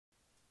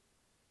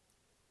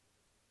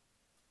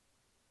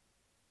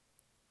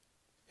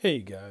Hey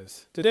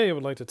guys, today I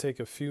would like to take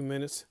a few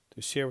minutes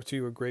to share with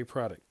you a great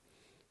product.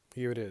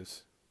 Here it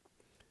is.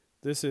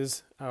 This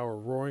is our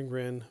Roaring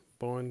Wren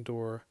barn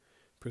door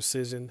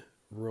precision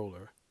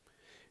roller.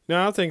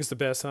 Now I think it's the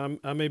best.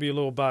 I may be a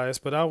little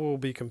biased, but I will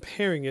be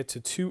comparing it to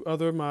two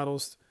other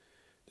models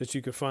that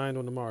you can find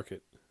on the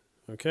market.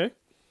 Okay?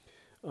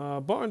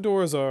 Barn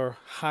doors are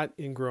hot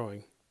and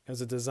growing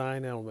as a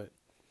design element.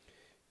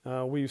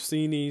 We've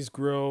seen these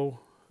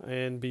grow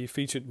and be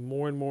featured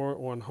more and more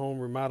on home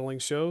remodeling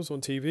shows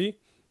on TV.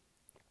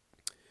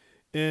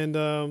 And,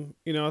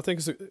 I think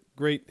it's a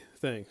great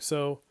thing.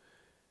 So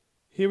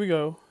here we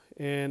go.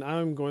 And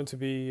I'm going to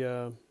be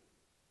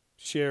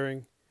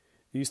sharing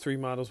these three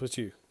models with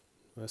you.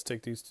 Let's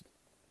take these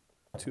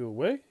two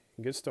away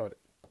and get started.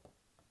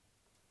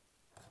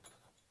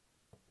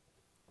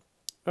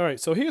 All right,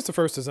 so here's the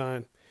first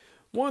design.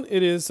 One,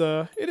 it is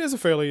a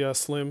fairly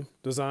slim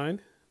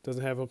design.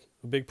 Doesn't have a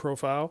big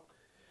profile.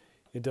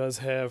 It does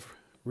have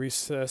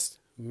recessed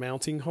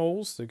mounting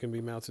holes that can be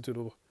mounted to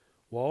the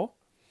wall.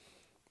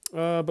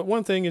 But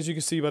one thing, as you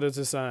can see by the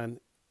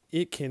design,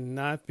 it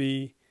cannot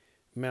be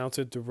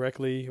mounted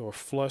directly or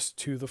flush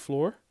to the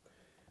floor.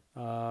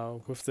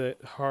 With the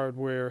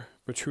hardware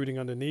protruding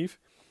underneath,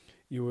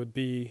 you would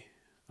be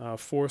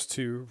forced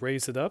to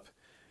raise it up,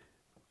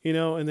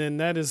 and then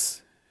that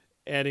is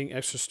adding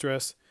extra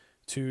stress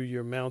to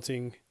your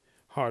mounting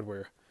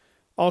hardware.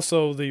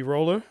 Also, the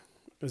roller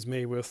is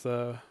made with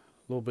a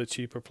little bit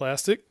cheaper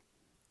plastic.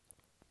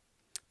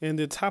 And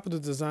the top of the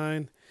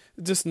design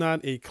is just not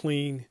a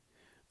clean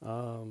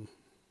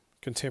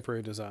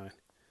contemporary design.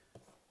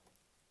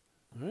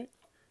 All right.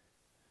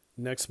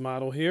 Next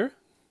model here.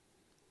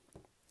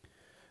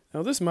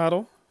 Now this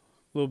model,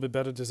 a little bit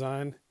better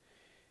design.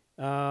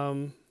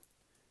 Different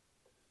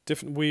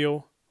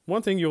wheel.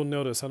 One thing you'll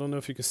notice, I don't know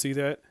if you can see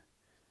that,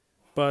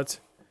 but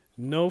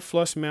no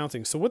flush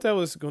mounting. So what that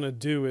was going to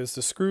do is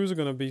the screws are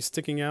going to be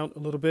sticking out a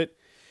little bit.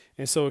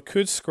 And so it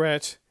could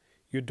scratch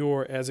your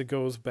door as it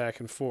goes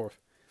back and forth.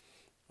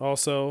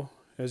 Also,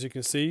 as you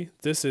can see,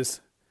 this is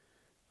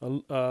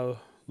a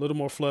little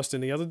more flush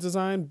than the other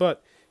design,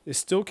 but it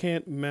still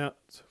can't mount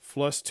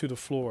flush to the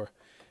floor.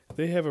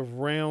 They have a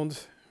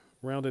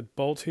rounded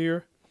bolt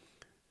here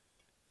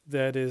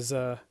that is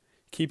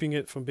keeping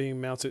it from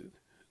being mounted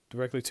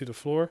directly to the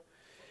floor.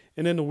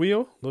 And then the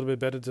wheel, a little bit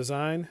better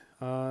design,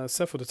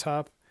 except for the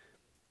top,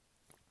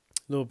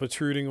 a little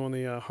protruding on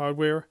the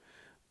hardware.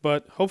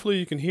 But hopefully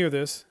you can hear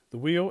this. The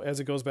wheel, as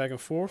it goes back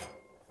and forth,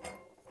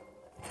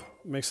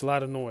 makes a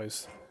lot of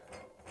noise.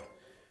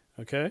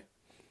 Okay?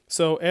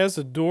 So as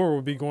the door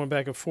will be going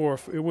back and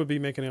forth, it would be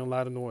making a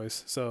lot of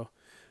noise. So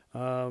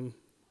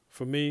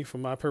for me, for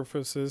my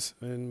purposes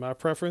and my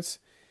preference,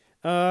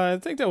 I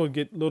think that would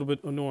get a little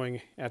bit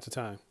annoying at the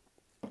time.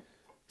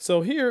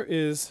 So here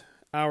is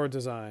our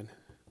design.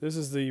 This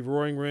is the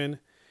Roaring Wren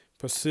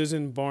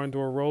Precision Barn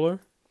Door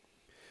Roller.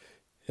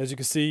 As you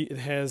can see, it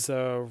has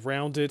a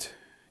rounded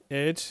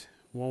edge.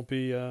 Won't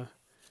be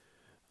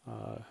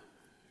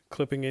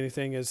clipping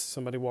anything as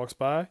somebody walks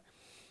by.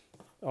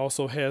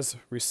 Also has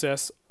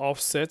recessed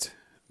offset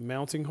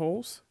mounting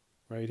holes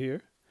right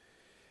here.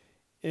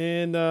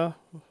 And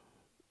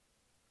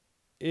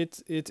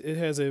it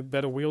has a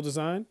better wheel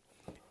design.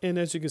 And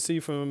as you can see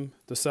from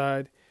the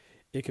side,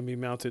 it can be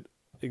mounted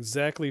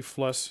exactly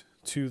flush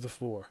to the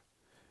floor.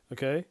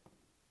 Okay?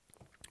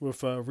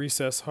 With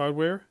recessed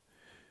hardware,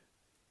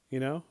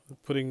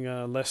 putting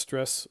less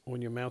stress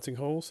on your mounting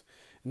holes.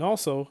 And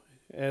also,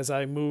 as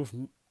I move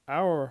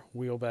our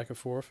wheel back and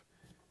forth,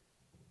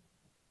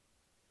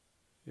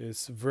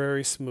 it's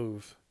very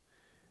smooth,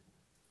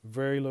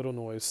 very little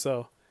noise,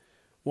 so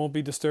won't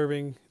be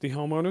disturbing the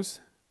homeowners.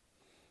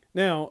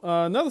 Now,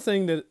 another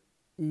thing that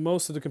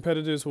most of the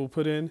competitors will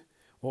put in,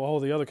 or all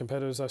the other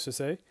competitors, I should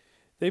say,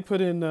 they put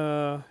in,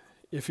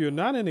 if you're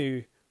not in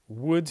a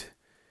wood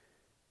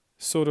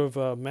sort of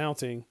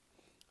mounting,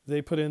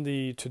 they put in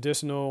the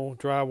traditional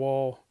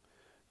drywall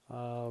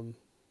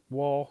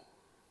wall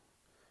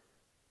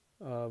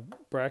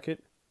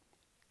bracket,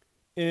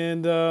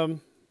 and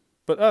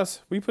but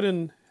us, we put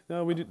in,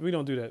 no, we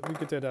don't do that. We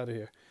get that out of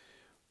here.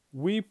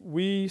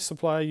 We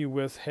supply you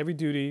with heavy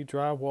duty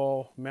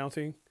drywall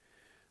mounting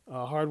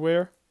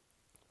hardware.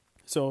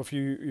 So if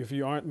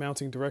you aren't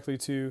mounting directly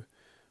to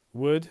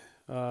wood,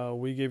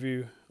 we give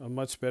you a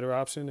much better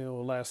option. It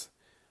will last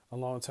a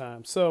long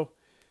time. So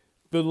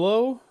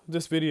below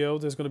this video,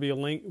 there's going to be a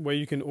link where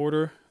you can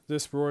order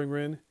this Roaring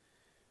Wren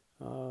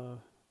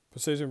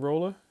precision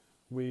roller.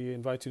 We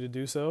invite you to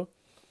do so.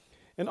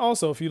 And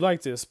also, if you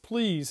like this,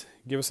 please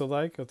give us a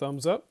like, a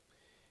thumbs up,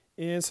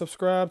 and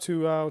subscribe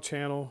to our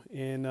channel,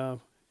 and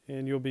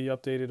you'll be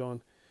updated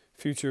on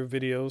future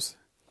videos.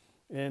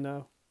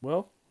 And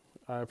well,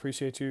 I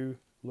appreciate you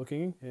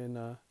looking,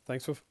 and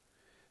thanks for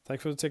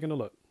taking a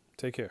look.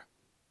 Take care.